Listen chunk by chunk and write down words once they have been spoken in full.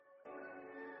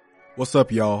What's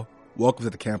up, y'all? Welcome to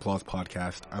the Camp Laws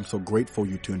Podcast. I'm so grateful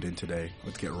you tuned in today.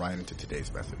 Let's get right into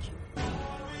today's message.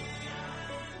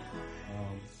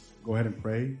 Go ahead and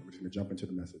pray. We're just going to jump into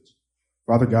the message.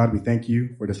 Father God, we thank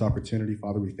you for this opportunity.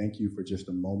 Father, we thank you for just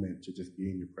a moment to just be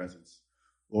in your presence.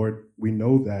 Lord, we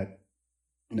know that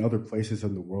in other places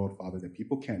in the world, Father, that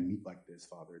people can't meet like this,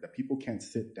 Father, that people can't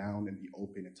sit down and be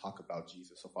open and talk about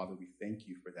Jesus. So, Father, we thank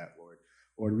you for that, Lord.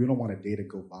 Lord, we don't want a day to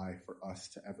go by for us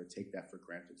to ever take that for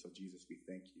granted. So, Jesus, we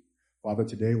thank you. Father,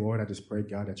 today, Lord, I just pray,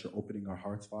 God, that you're opening our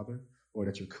hearts, Father. Lord,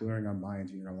 that you're clearing our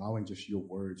minds and you're allowing just your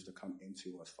words to come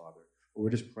into us, Father. Lord,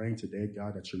 we're just praying today,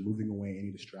 God, that you're moving away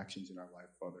any distractions in our life,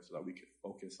 Father, so that we can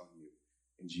focus on you.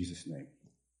 In Jesus' name.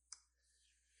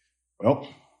 Well,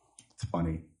 it's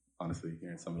funny, honestly,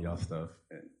 hearing some of y'all stuff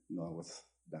and knowing what's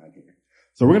down here.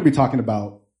 So we're going to be talking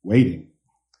about waiting.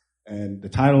 And the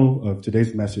title of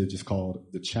today's message is called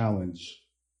The Challenge,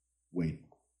 Waiting.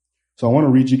 So I want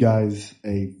to read you guys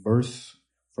a verse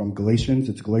from Galatians.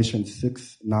 It's Galatians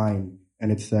 6:9,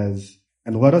 and it says,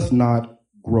 "And let us not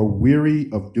grow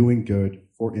weary of doing good,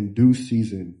 for in due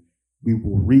season we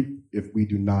will reap if we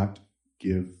do not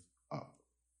give up."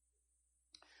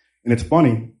 And it's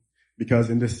funny because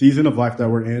in this season of life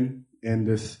that we're in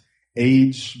this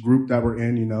age group that we're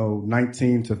in,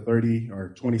 19 to 30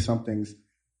 or 20 somethings,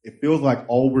 it feels like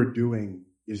all we're doing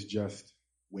is just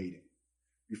waiting.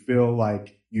 You feel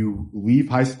like you leave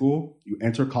high school, you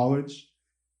enter college,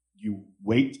 you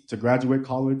wait to graduate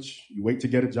college, you wait to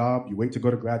get a job, you wait to go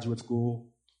to graduate school,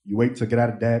 you wait to get out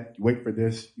of debt, you wait for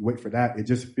this, you wait for that. It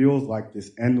just feels like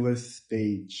this endless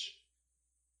stage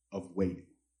of waiting.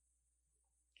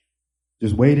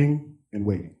 Just waiting and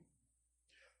waiting.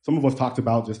 Some of us talked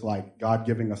about just like God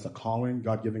giving us a calling,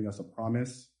 God giving us a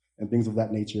promise, and things of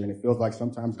that nature. And it feels like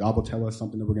sometimes God will tell us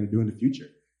something that we're going to do in the future.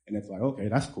 And it's like, okay,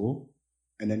 that's cool.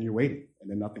 And then you're waiting, and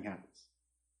then nothing happens.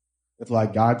 It's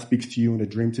like God speaks to you in a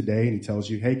dream today, and he tells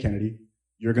you, hey, Kennedy,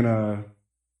 you're going to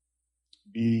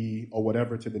be or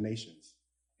whatever to the nations.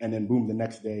 And then boom, the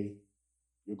next day,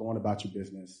 you're going about your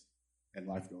business, and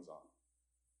life goes on.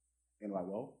 And like,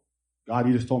 well, God,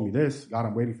 you just told me this. God,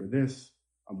 I'm waiting for this.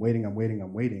 I'm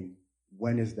waiting.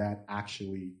 When is that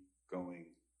actually going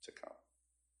to come?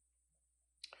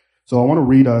 So I want to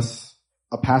read us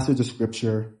a passage of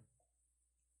scripture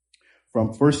from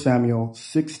 1 Samuel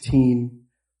 16,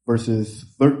 verses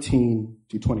 13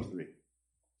 to 23.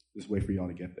 Just wait for y'all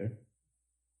to get there.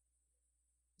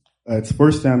 It's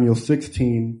 1 Samuel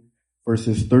 16,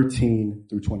 verses 13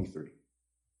 through 23.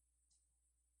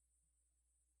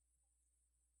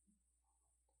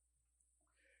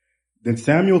 Then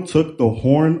Samuel took the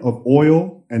horn of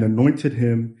oil and anointed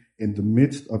him in the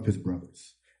midst of his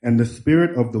brothers. And the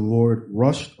Spirit of the Lord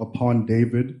rushed upon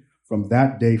David from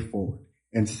that day forward.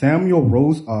 And Samuel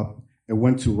rose up and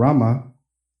went to Ramah.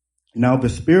 Now the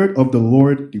Spirit of the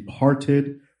Lord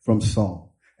departed from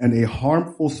Saul, and a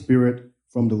harmful spirit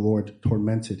from the Lord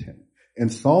tormented him.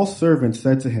 And Saul's servant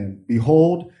said to him,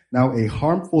 "Behold, now a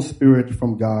harmful spirit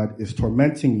from God is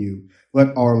tormenting you.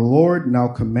 Let our Lord now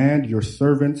command your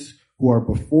servants who are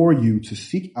before you to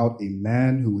seek out a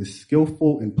man who is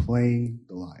skillful in playing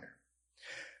the lyre.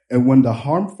 And when the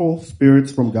harmful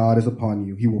spirits from God is upon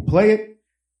you, he will play it,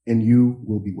 and you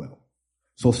will be well."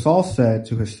 So Saul said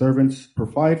to his servants,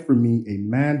 "Provide for me a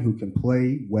man who can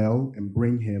play well and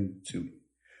bring him to me."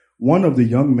 One of the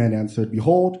young men answered,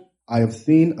 "Behold, I have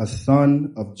seen a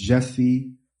son of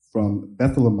Jesse from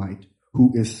Bethlehemite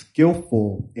who is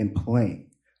skillful in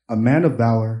playing, a man of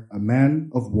valor, a man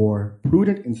of war,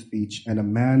 prudent in speech, and a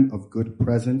man of good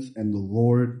presence, and the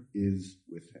Lord is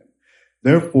with him."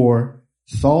 Therefore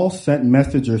Saul sent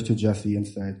messengers to Jesse and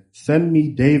said, "Send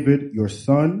me David, your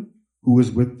son, who is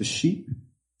with the sheep."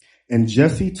 And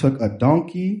Jesse took a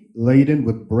donkey laden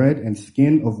with bread and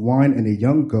skin of wine and a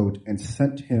young goat and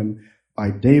sent him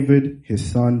by David, his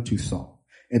son, to Saul.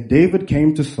 And David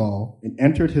came to Saul and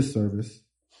entered his service,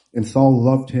 and Saul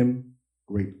loved him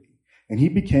greatly. And he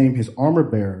became his armor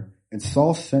bearer. And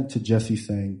Saul sent to Jesse,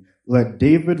 saying, "Let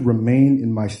David remain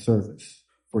in my service,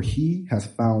 for he has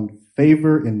found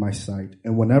favor in my sight."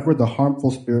 And whenever the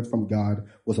harmful spirit from God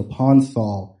was upon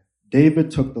Saul,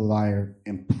 David took the lyre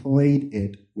and played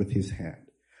it with his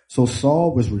hand. So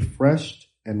Saul was refreshed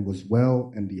and was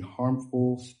well, and the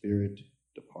harmful spirit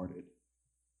departed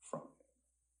from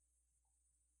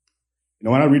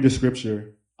him. When I read the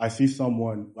scripture, I see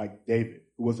someone like David,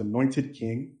 who was anointed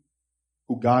king,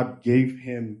 who God gave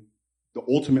him the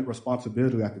ultimate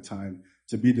responsibility at the time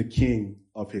to be the king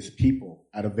of his people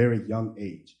at a very young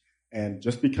age. And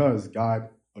just because God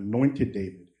anointed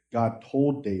David, God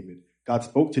told David, God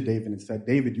spoke to David and said,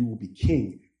 "David, you will be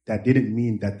king," that didn't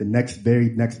mean that the very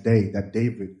next day that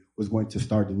David was going to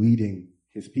start leading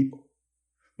his people.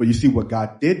 But you see what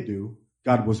God did do,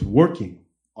 God was working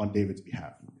on David's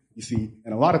behalf. You see,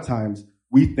 and a lot of times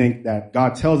we think that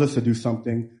God tells us to do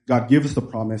something, God gives us a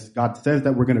promise, God says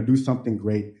that we're going to do something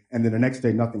great, and then the next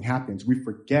day nothing happens. We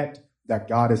forget that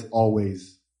God is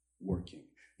always working.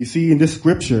 You see, in this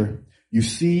scripture, you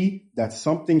see that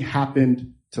something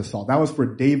happened to Saul. That was for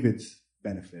David's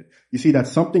benefit. You see that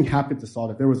something happened to Saul,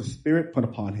 that there was a spirit put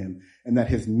upon him, and that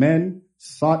his men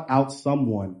sought out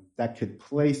someone that could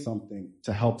play something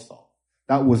to help Saul.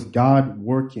 That was God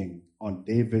working on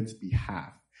David's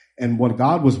behalf. And when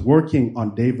God was working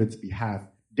on David's behalf,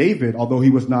 David, although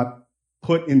he was not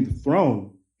put in the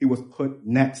throne, he was put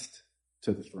next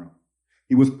to the throne.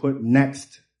 He was put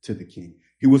next to the king.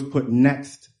 He was put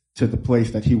next to the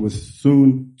place that he was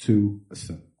soon to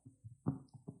assume.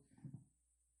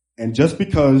 And just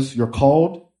because you're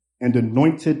called and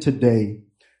anointed today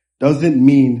doesn't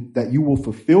mean that you will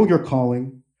fulfill your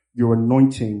calling, your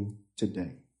anointing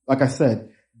today. Like I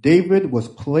said, David was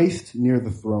placed near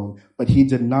the throne, but he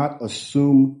did not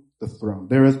assume the throne.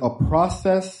 There is a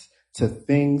process to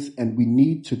things, and we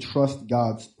need to trust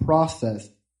God's process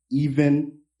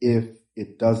even if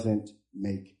it doesn't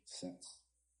make sense.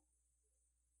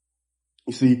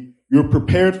 You see, you're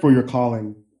prepared for your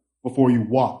calling before you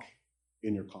walk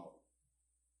in your calling.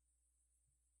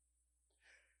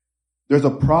 There's a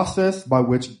process by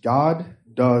which God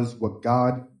does what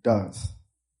God does.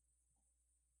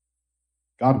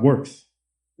 God works.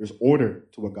 There's order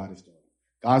to what God is doing.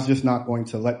 God's just not going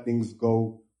to let things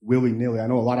go willy-nilly. I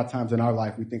know a lot of times in our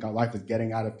life, we think our life is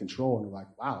getting out of control, and we're like,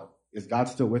 wow, is God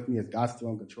still with me? Is God still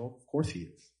in control? Of course he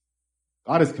is.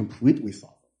 God is completely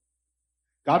sovereign.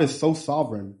 God is so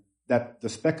sovereign that the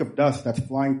speck of dust that's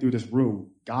flying through this room,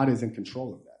 God is in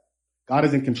control of that. God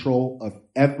is in control of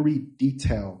every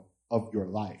detail of your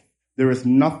life. There is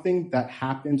nothing that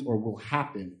happens or will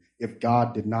happen if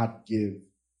God did not give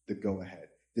the go-ahead,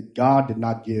 that God did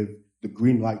not give the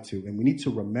green light to. And we need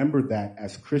to remember that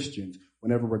as Christians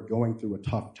whenever we're going through a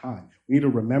tough time. We need to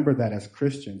remember that as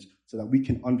Christians so that we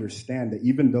can understand that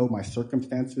even though my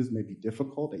circumstances may be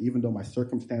difficult, that even though my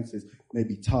circumstances may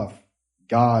be tough,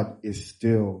 God is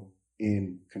still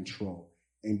in control.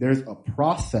 And there's a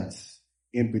process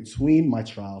in between my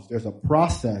trials. There's a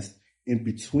process in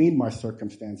between my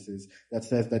circumstances that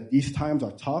says that these times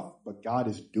are tough, but God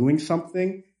is doing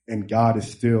something and God is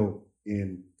still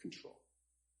in control.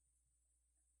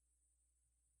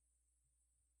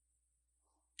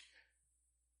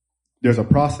 There's a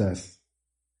process,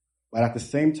 but at the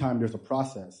same time there's a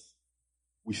process,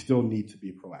 we still need to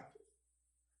be proactive.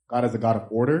 God is a God of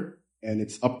order, and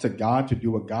it's up to God to do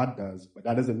what God does, but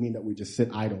that doesn't mean that we just sit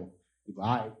idle. We go,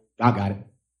 all right, God got it.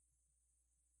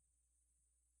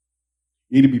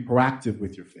 You need to be proactive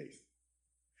with your faith.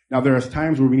 Now, there are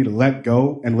times where we need to let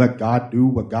go and let God do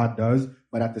what God does,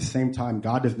 but at the same time,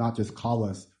 God does not just call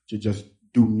us to just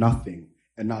do nothing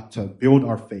and not to build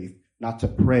our faith, not to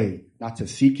pray, not to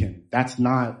seek him. That's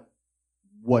not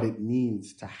what it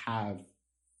means to have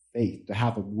faith, to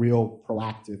have a real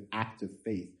proactive, active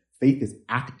faith. Faith is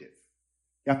active.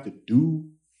 You have to do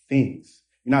things.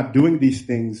 You're not doing these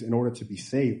things in order to be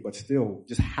saved, but still,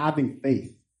 just having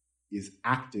faith is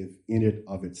active in and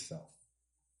of itself.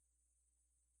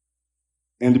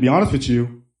 And to be honest with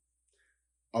you,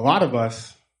 a lot of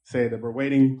us say that we're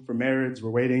waiting for marriage,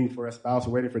 we're waiting for a spouse,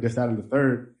 we're waiting for this, that, and the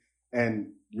third,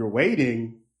 and you're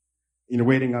waiting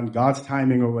on God's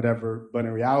timing or whatever, but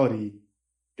in reality,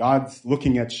 God's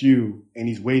looking at you and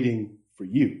he's waiting for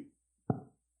you.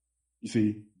 You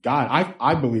see, God,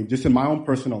 I believe, just in my own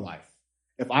personal life,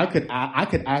 if I could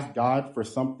ask God for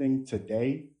something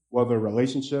today, whether a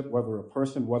relationship, whether a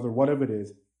person, whether whatever it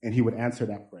is, and he would answer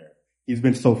that prayer. He's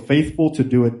been so faithful to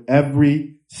do it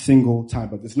every single time.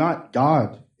 But it's not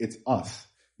God, it's us.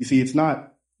 You see, it's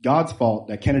not God's fault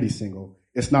that Kennedy's single.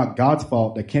 It's not God's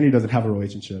fault that Kennedy doesn't have a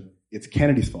relationship. It's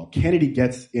Kennedy's fault. Kennedy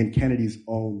gets in Kennedy's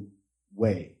own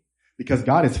way. Because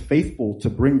God is faithful to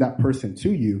bring that person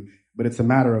to you, but it's a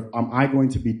matter of, am I going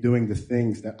to be doing the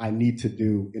things that I need to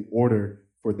do in order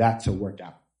for that to work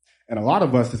out? And a lot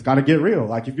of us, it's got to get real.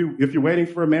 Like if you're waiting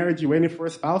for a marriage, you're waiting for a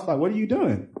spouse, like what are you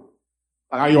doing?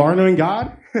 Like, are you honoring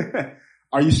God?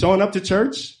 Are you showing up to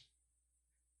church?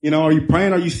 Are you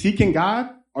praying? Are you seeking God?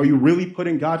 Are you really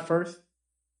putting God first?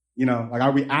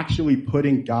 Are we actually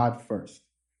putting God first?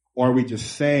 Or are we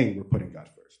just saying we're putting God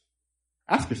first?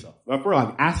 Ask yourself.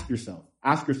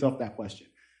 Ask yourself that question.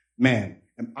 Man,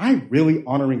 am I really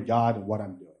honoring God in what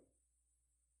I'm doing?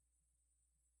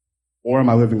 Or am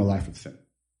I living a life of sin?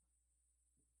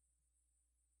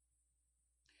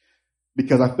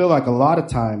 Because I feel like a lot of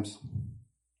times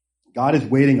God is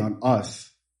waiting on us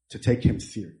to take him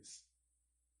serious.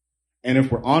 And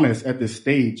if we're honest, at this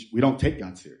stage, we don't take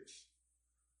God serious.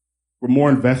 We're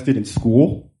more invested in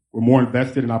school. We're more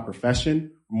invested in our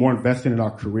profession. We're more invested in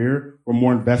our career. We're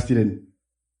more invested in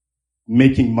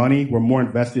making money. We're more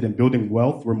invested in building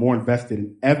wealth. We're more invested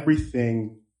in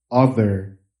everything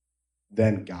other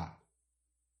than God.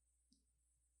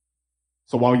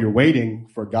 So while you're waiting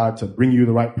for God to bring you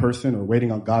the right person or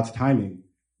waiting on God's timing,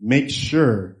 make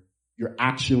sure you're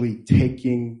actually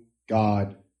taking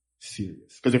God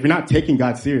serious. Because if you're not taking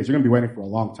God serious, you're going to be waiting for a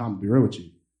long time, to be real with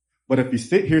you. But if you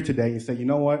sit here today and say, you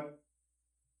know what?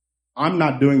 I'm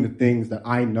not doing the things that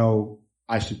I know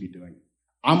I should be doing.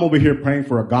 I'm over here praying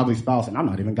for a godly spouse and I'm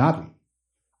not even godly.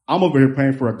 I'm over here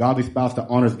praying for a godly spouse that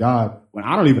honors God when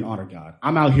I don't even honor God.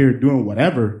 I'm out here doing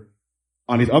whatever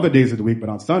on these other days of the week, but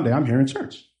on Sunday, I'm here in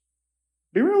church.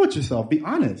 Be real with yourself. Be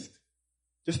honest.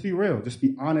 Just be real. Just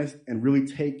be honest and really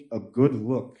take a good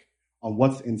look on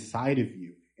what's inside of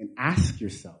you and ask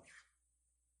yourself,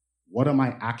 what am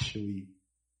I actually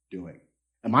doing?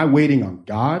 Am I waiting on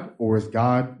God or is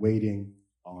God waiting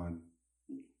on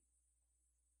me?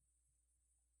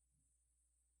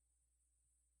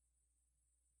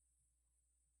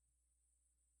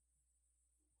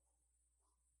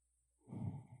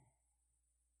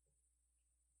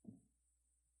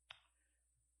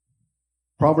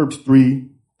 Proverbs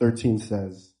 3:13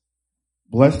 says,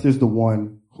 blessed is the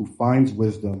one who finds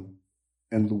wisdom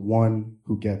and the one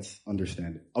who gets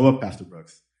understanding. I love Pastor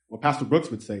Brooks. What Pastor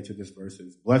Brooks would say to this verse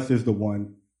is, blessed is the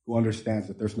one who understands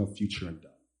that there's no future in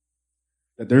death,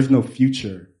 that there's no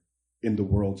future in the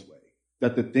world's way,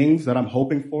 that the things that I'm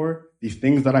hoping for, these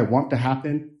things that I want to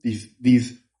happen,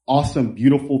 these awesome,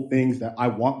 beautiful things that I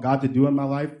want God to do in my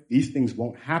life, these things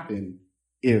won't happen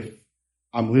if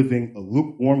I'm living a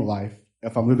lukewarm life,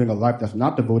 if I'm living a life that's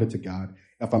not devoted to God,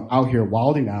 if I'm out here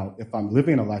wilding out, if I'm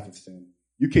living a life of sin.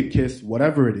 You could kiss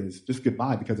whatever it is, just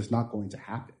goodbye, because it's not going to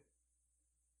happen.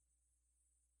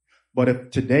 But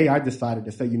if today I decided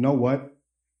to say, you know what,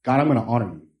 God, I'm going to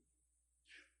honor you.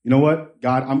 You know what,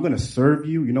 God, I'm going to serve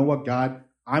you. You know what, God,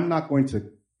 I'm not going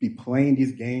to be playing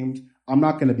these games. I'm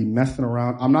not going to be messing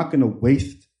around. I'm not going to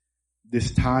waste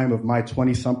this time of my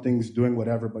 20-somethings doing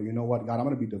whatever. But you know what, God, I'm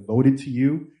going to be devoted to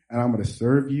you, and I'm going to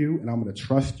serve you, and I'm going to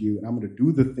trust you, and I'm going to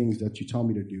do the things that you tell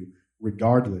me to do,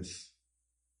 regardless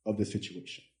of the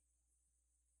situation.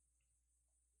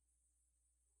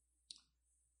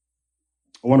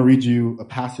 I want to read you a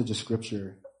passage of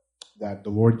scripture that the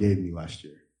Lord gave me last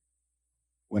year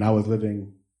when I was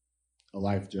living a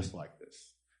life just like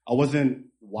this. I wasn't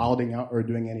wilding out or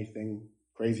doing anything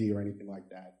crazy or anything like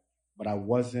that, but I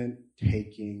wasn't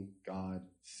taking God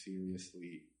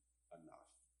seriously enough.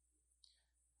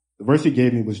 The verse he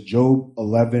gave me was Job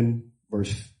 11,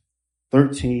 verse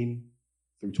 13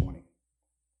 through 20.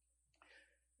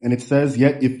 And it says,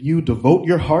 yet if you devote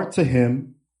your heart to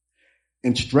him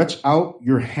and stretch out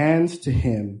your hands to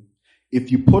him,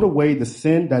 if you put away the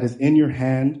sin that is in your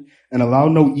hand and allow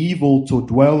no evil to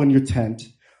dwell in your tent,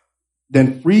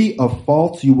 then free of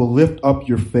faults you will lift up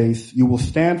your face. You will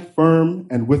stand firm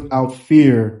and without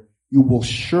fear. You will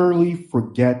surely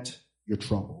forget your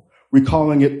trouble,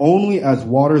 recalling it only as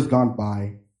waters gone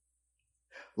by.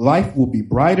 Life will be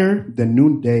brighter than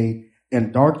noonday,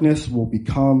 and darkness will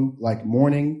become like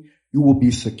morning. You will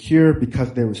be secure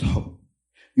because there is hope.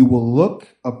 You will look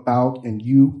about and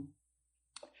you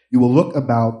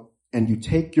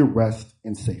take your rest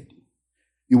in safety.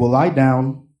 You will lie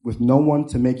down with no one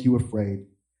to make you afraid,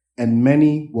 and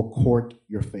many will court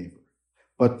your favor.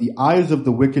 But the eyes of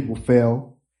the wicked will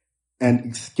fail,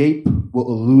 and escape will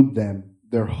elude them.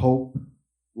 Their hope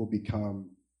will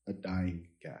become a dying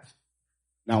gasp.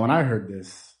 Now, when I heard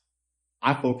this,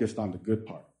 I focused on the good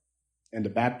part, and the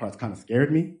bad parts kind of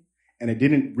scared me, and it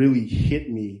didn't really hit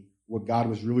me what God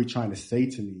was really trying to say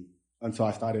to me until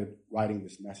I started writing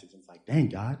this message. And it's like, dang,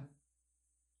 God,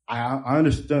 I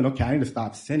understood, okay, I need to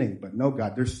stop sinning, but no,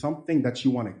 God, there's something that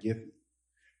you want to give me.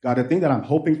 God, the thing that I'm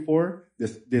hoping for,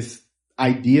 this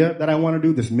idea that I want to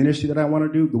do, this ministry that I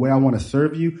want to do, the way I want to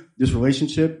serve you, this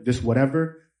relationship, this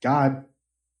whatever, God,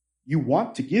 you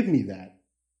want to give me that.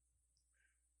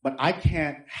 But I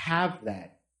can't have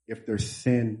that if there's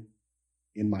sin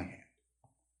in my hand.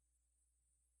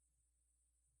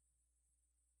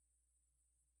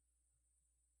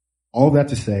 All that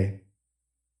to say,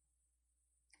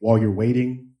 while you're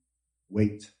waiting,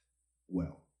 wait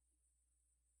well.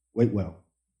 Wait well.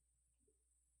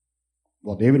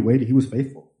 While David waited, he was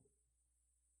faithful.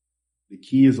 The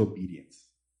key is obedience.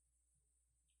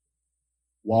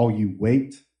 While you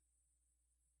wait,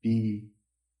 be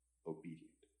obedient.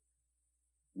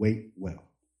 Wait well.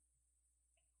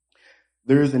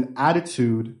 There is an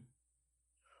attitude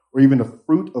or even a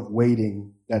fruit of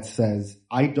waiting that says,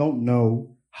 I don't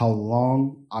know how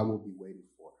long I will be waiting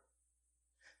for.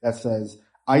 That says,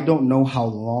 I don't know how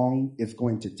long it's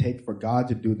going to take for God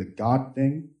to do the God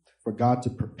thing, for God to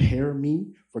prepare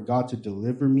me, for God to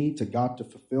deliver me, to God to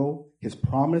fulfill his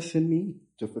promise in me,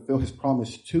 to fulfill his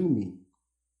promise to me.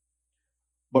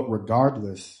 But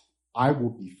regardless, I will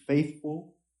be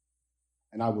faithful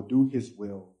and I will do his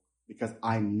will because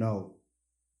I know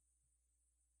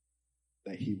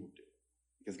that he will do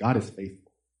it. Because God is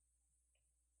faithful.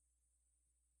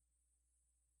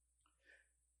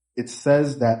 It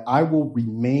says that I will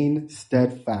remain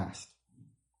steadfast,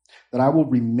 that I will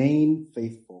remain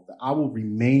faithful, that I will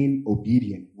remain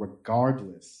obedient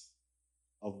regardless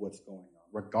of what's going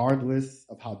on, regardless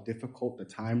of how difficult the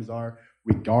times are,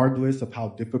 regardless of how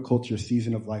difficult your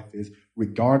season of life is,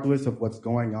 regardless of what's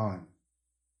going on.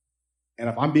 And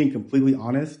if I'm being completely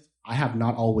honest, I have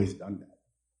not always done that.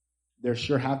 There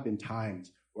sure have been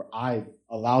times where I've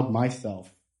allowed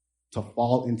myself to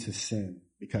fall into sin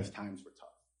because times were tough.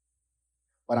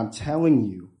 But I'm telling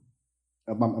you,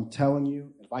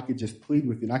 if I could just plead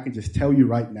with you, and I can just tell you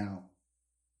right now,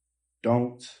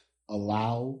 don't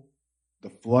allow the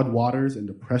floodwaters and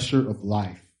the pressure of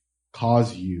life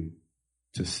cause you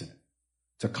to sin,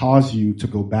 to cause you to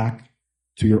go back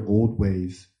to your old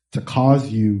ways, to cause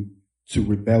you to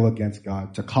rebel against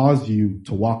God, to cause you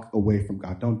to walk away from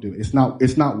God. Don't do it. It's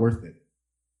not worth it.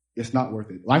 It's not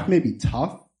worth it. Life may be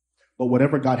tough, but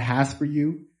whatever God has for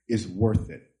you is worth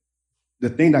it. The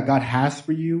thing that God has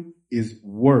for you is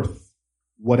worth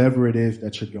whatever it is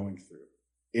that you're going through.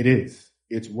 It is.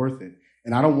 It's worth it.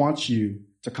 And I don't want you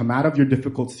to come out of your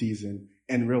difficult season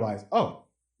and realize, oh,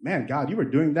 man, God, you were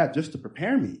doing that just to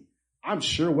prepare me. I'm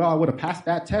sure, I would have passed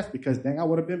that test because dang, I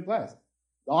would have been blessed.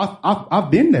 I've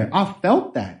been there. I've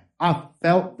felt that.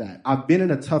 I've been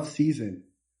in a tough season.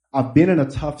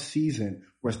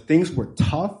 Where things were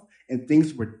tough and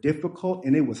things were difficult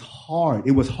and it was hard.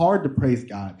 It was hard to praise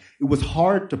God. It was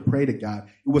hard to pray to God.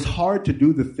 It was hard to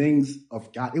do the things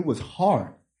of God. It was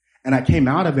hard. And I came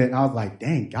out of it and I was like,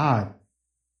 dang, God,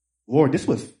 Lord, this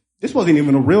wasn't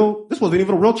even a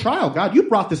real trial. God, you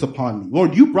brought this upon me.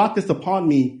 Lord, you brought this upon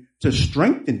me to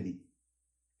strengthen me.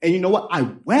 And you know what? I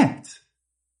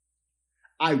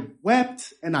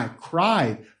wept and I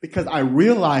cried because I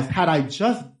realized had I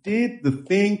just did the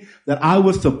thing that I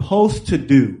was supposed to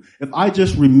do, if I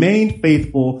just remained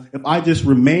faithful, if I just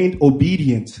remained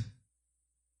obedient,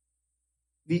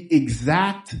 the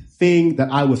exact thing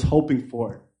that I was hoping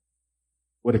for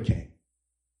would have came.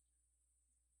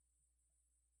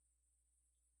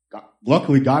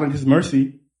 Luckily, God in his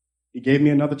mercy, he gave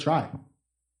me another try.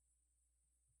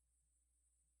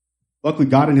 Luckily,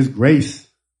 God in his grace,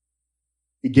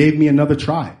 he gave me another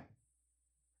try.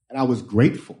 And I was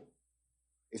grateful.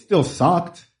 It still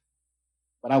sucked,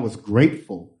 but I was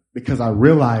grateful because I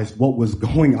realized what was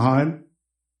going on,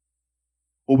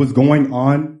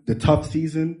 the tough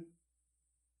season,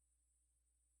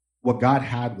 what God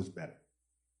had was better.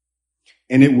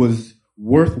 And it was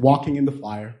worth walking in the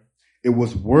fire. It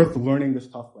was worth learning this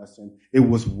tough lesson. It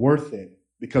was worth it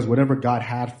because whatever God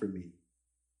had for me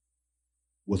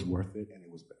was worth it and it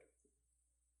was better.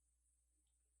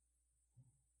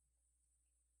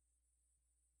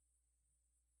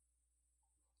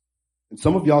 And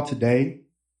some of y'all today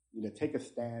need to take a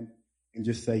stand and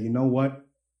just say, you know what?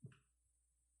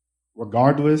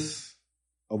 Regardless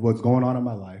of what's going on in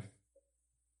my life,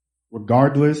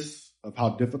 regardless of how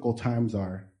difficult times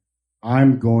are,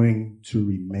 I'm going to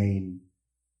remain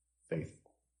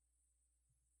faithful.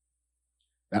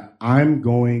 That I'm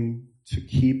going to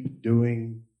keep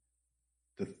doing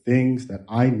the things that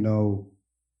I know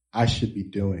I should be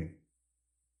doing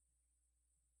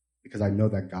because I know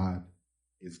that God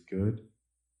is good,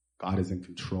 God is in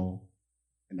control,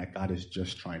 and that God is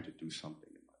just trying to do something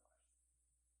in my life.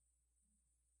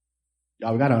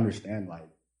 Y'all, we got to understand, like,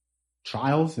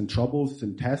 trials and troubles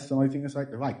and tests and everything, it's like,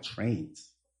 they're like trains.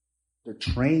 They're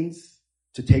trains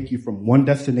to take you from one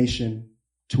destination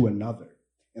to another.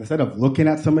 And instead of looking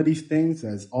at some of these things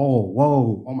as,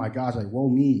 oh my gosh, like, woe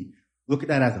me, look at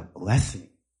that as a blessing.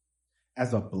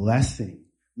 As a blessing.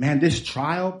 Man, this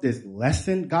trial, this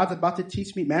lesson God's about to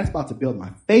teach me, man, it's about to build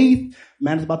my faith.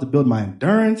 Man, it's about to build my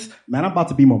endurance. Man, I'm about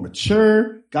to be more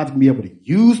mature. God's going to be able to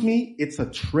use me. It's a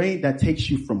train that takes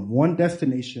you from one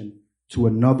destination to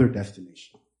another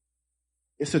destination.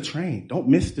 It's a train. Don't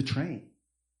miss the train.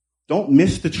 Don't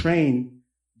miss the train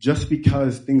just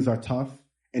because things are tough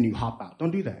and you hop out.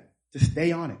 Don't do that. Just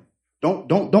stay on it.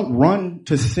 Don't run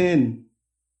to sin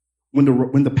when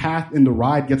the path in the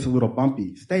ride gets a little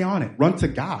bumpy. Stay on it. Run to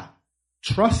God.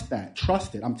 Trust that.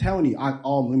 Trust it. I'm telling you. Let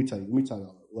me tell you.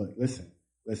 Look, listen.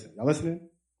 Y'all listening?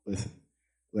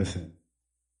 Listen.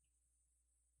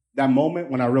 That moment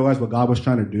when I realized what God was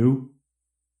trying to do,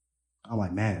 I'm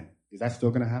like, man, is that still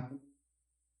going to happen?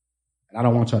 And I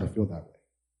don't want y'all to feel that way.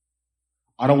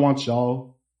 I don't want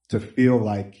y'all to feel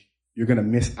like you're going to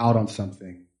miss out on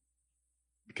something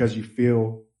because you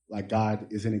feel like God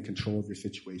isn't in control of your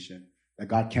situation, that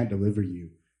God can't deliver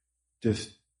you.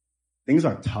 Just things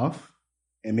are tough,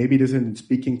 and maybe it isn't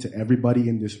speaking to everybody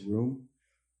in this room,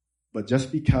 but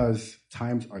just because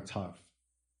times are tough,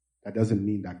 that doesn't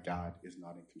mean that God is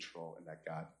not in control and that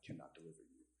God cannot deliver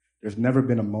you. There's never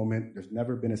been a moment, there's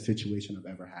never been a situation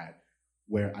I've ever had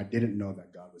where I didn't know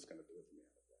that God was going to deliver me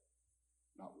out of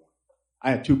that. Not one.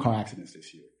 I had 2 car accidents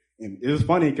this year. And it was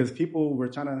funny because people were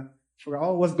trying to figure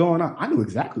out, what's going on? I knew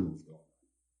exactly what was going on.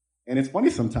 And it's funny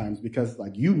sometimes because,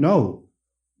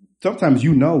 sometimes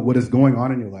you know what is going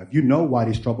on in your life. You know why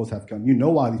these troubles have come. You know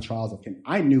why these trials have come.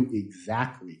 I knew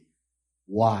exactly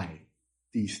why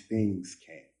these things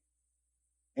came.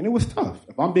 And it was tough.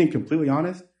 If I'm being completely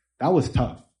honest, that was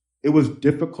tough. It was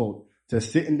difficult to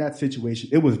sit in that situation.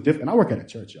 It was different. And I work at a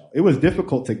church, y'all. It was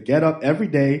difficult to get up every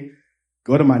day,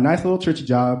 go to my nice little church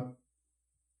job,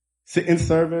 sit in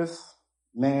service,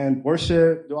 man,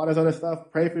 worship, do all this other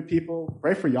stuff, pray for people,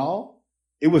 pray for y'all.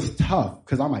 It was tough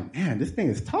because I'm like, man, this thing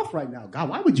is tough right now. God,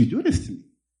 why would you do this to me?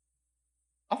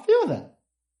 I feel that.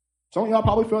 Some of y'all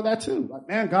probably feel that too. Like,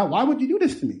 man, God, why would you do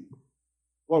this to me?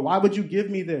 Lord, why would you give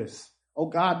me this? Oh,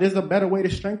 God, there's a better way to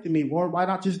strengthen me. Lord, why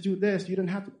not just do this? You didn't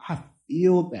have to. I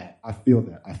feel that.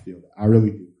 I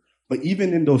really do. But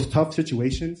even in those tough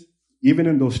situations, even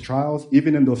in those trials,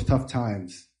 even in those tough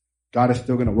times, God is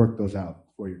still going to work those out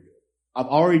for your good. I've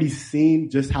already seen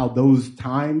just how those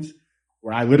times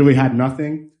where I literally had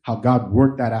nothing, how God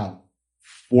worked that out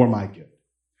for my good.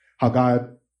 How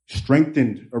God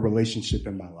strengthened a relationship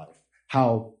in my life.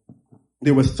 How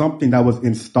there was something that was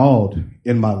installed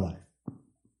in my life.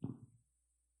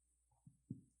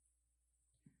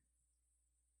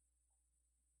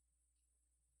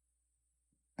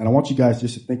 And I want you guys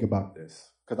just to think about this,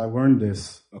 because I learned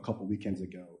this a couple weekends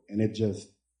ago, and it just,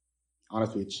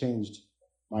 honestly, it changed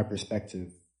my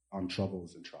perspective on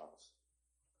troubles and trials.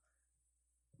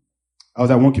 I was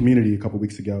at one community a couple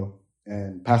weeks ago,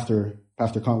 and Pastor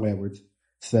Conway Edwards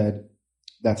said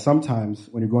that sometimes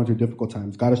when you're going through difficult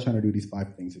times, God is trying to do these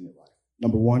 5 things in your life.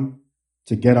 Number 1,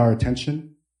 to get our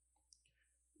attention.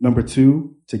 Number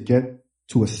 2, to get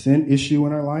to a sin issue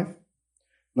in our life.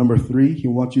 Number 3, he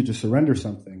wants you to surrender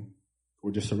something,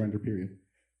 or just surrender, period.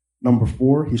 Number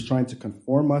 4, he's trying to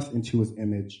conform us into his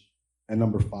image. And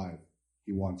number 5,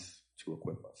 he wants to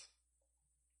equip us.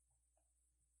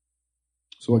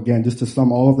 So again, just to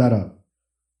sum all of that up,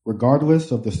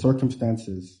 regardless of the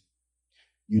circumstances,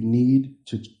 you need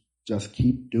to just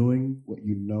keep doing what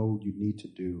you know you need to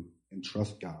do and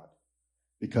trust God.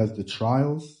 Because the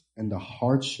trials and the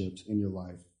hardships in your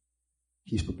life,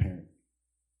 he's preparing.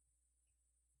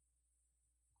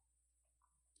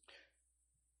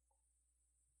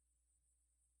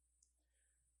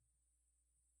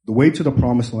 The way to the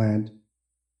promised land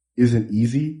isn't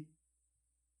easy,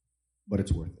 but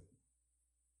it's worth it.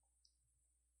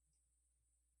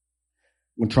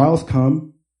 When trials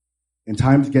come and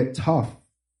times get tough,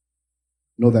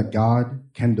 know that God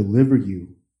can deliver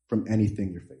you from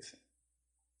anything you're facing.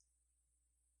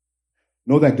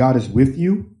 Know that God is with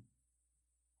you,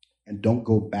 and don't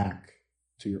go back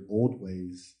to your old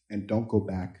ways, and don't go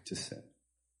back to sin.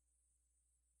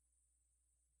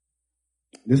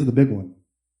 This is the big one.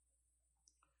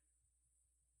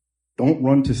 Don't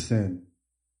run to sin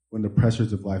when the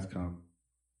pressures of life come.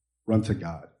 Run to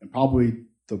God. And probably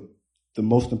the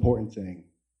most important thing,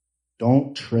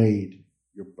 don't trade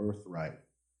your birthright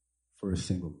for a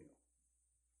single meal.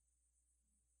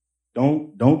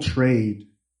 Don't trade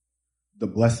the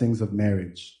blessings of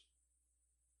marriage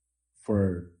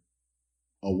for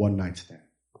a one-night stand.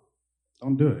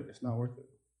 Don't do it. It's not worth it.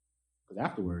 Because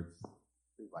afterwards,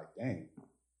 it's like, dang,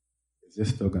 is this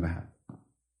still going to happen?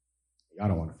 I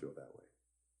don't want to feel that way.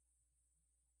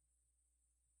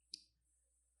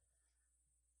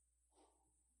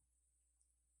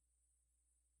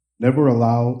 Never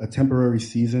allow a temporary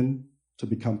season to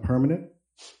become permanent.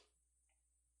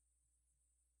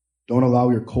 Don't allow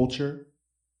your culture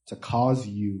to cause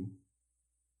you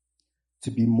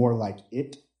to be more like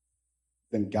it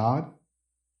than God.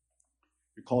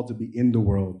 You're called to be in the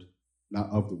world, not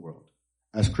of the world.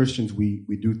 As Christians, we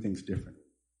do things differently.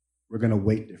 We're going to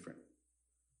wait differently.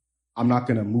 I'm not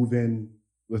going to move in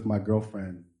with my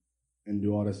girlfriend and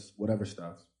do all this whatever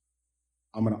stuff.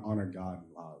 I'm going to honor God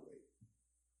and allow it.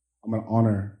 I'm going to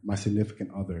honor my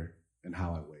significant other in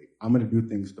how I wait. I'm going to do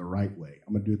things the right way.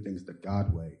 I'm going to do things the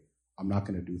God way. I'm not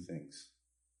going to do things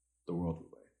the worldly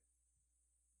way.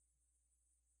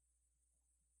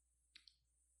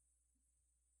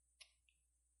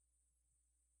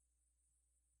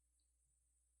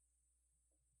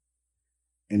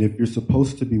 And if you're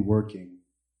supposed to be working,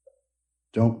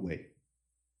 don't wait.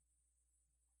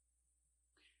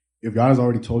 If God has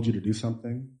already told you to do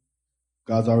something,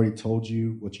 God's already told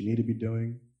you what you need to be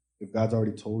doing, if God's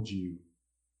already told you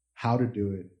how to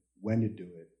do it, when to do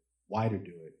it, why to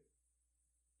do it,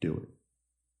 do it.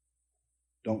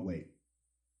 Don't wait.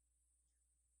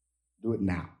 Do it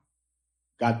now.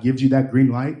 God gives you that green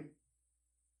light,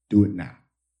 do it now.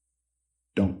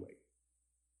 Don't wait.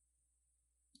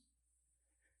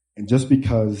 And just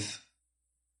because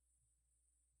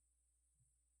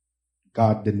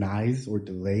God denies or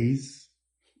delays,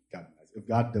 if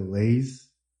God delays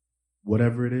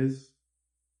whatever it is,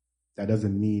 that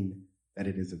doesn't mean that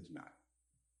it is a denial.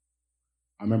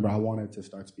 I remember I wanted to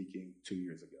start speaking 2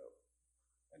 years ago,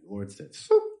 and the Lord said,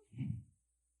 "Swoop."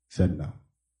 Said no.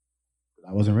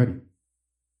 I wasn't ready.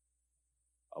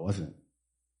 I wasn't.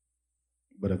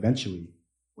 But eventually,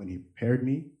 when he prepared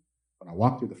me, when I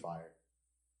walked through the fire,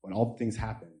 when all the things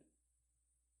happened,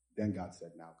 then God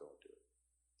said, now go and do it.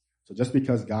 So just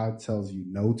because God tells you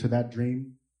no to that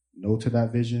dream, no to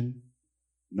that vision,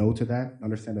 no to that,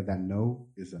 understand that that no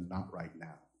is a not right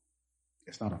now.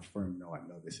 It's not a firm no, I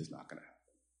know this is not going to happen.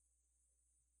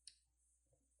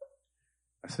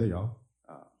 That's it, y'all.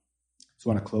 Just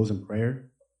want to close in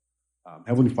prayer.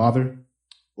 Heavenly Father,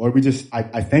 Lord,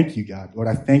 I thank you, God. Lord,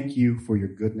 I thank you for your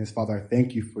goodness. Father, I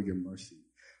thank you for your mercy.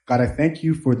 God, I thank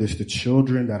you for the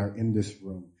children that are in this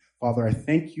room. Father, I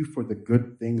thank you for the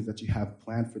good things that you have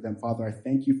planned for them. Father, I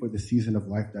thank you for the season of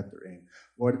life that they're in.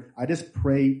 Lord, I just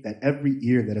pray that every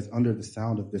ear that is under the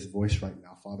sound of this voice right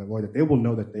now, Father, Lord, that they will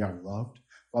know that they are loved.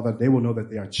 Father, they will know that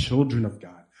they are children of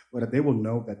God. Lord, that they will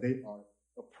know that they are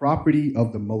the property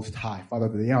of the Most High. Father,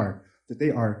 that they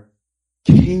are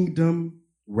kingdom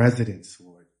residents,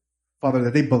 Lord. Father,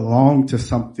 that they belong to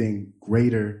something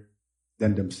greater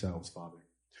than themselves, Father.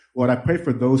 Lord, I pray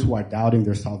for those who are doubting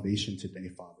their salvation today,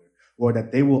 Father. Lord,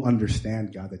 that they will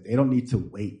understand, God, that they don't need to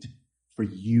wait for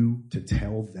you to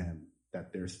tell them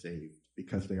that they're saved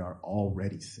because they are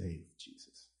already saved,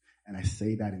 Jesus. And I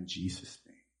say that in Jesus'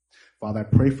 name. Father, I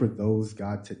pray for those,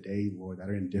 God, today, Lord, that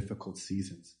are in difficult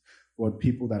seasons. Lord,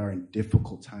 people that are in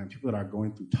difficult times, people that are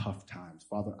going through tough times.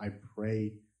 Father, I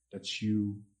pray that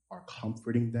you are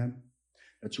comforting them,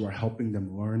 that you are helping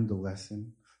them learn the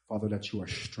lesson. Father, that you are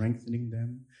strengthening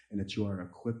them and that you are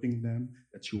equipping them,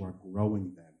 that you are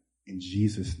growing them. In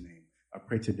Jesus' name, I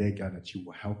pray today, God, that you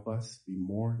will help us be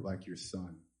more like your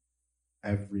Son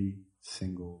every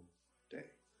single day.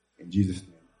 In Jesus'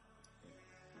 name.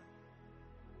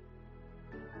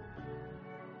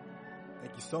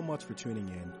 Thank you so much for tuning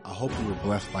in. I hope you were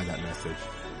blessed by that message.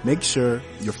 Make sure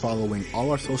you're following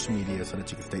all our social media so that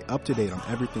you can stay up to date on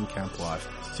everything Camp Life.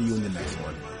 See you in the next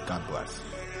one. God bless.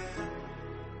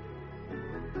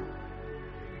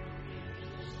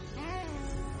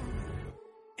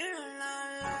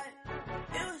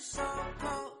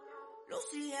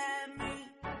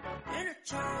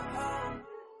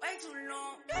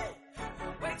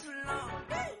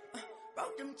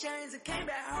 Chains and came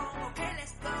back home. Okay,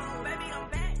 let's go, baby, I'm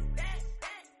back.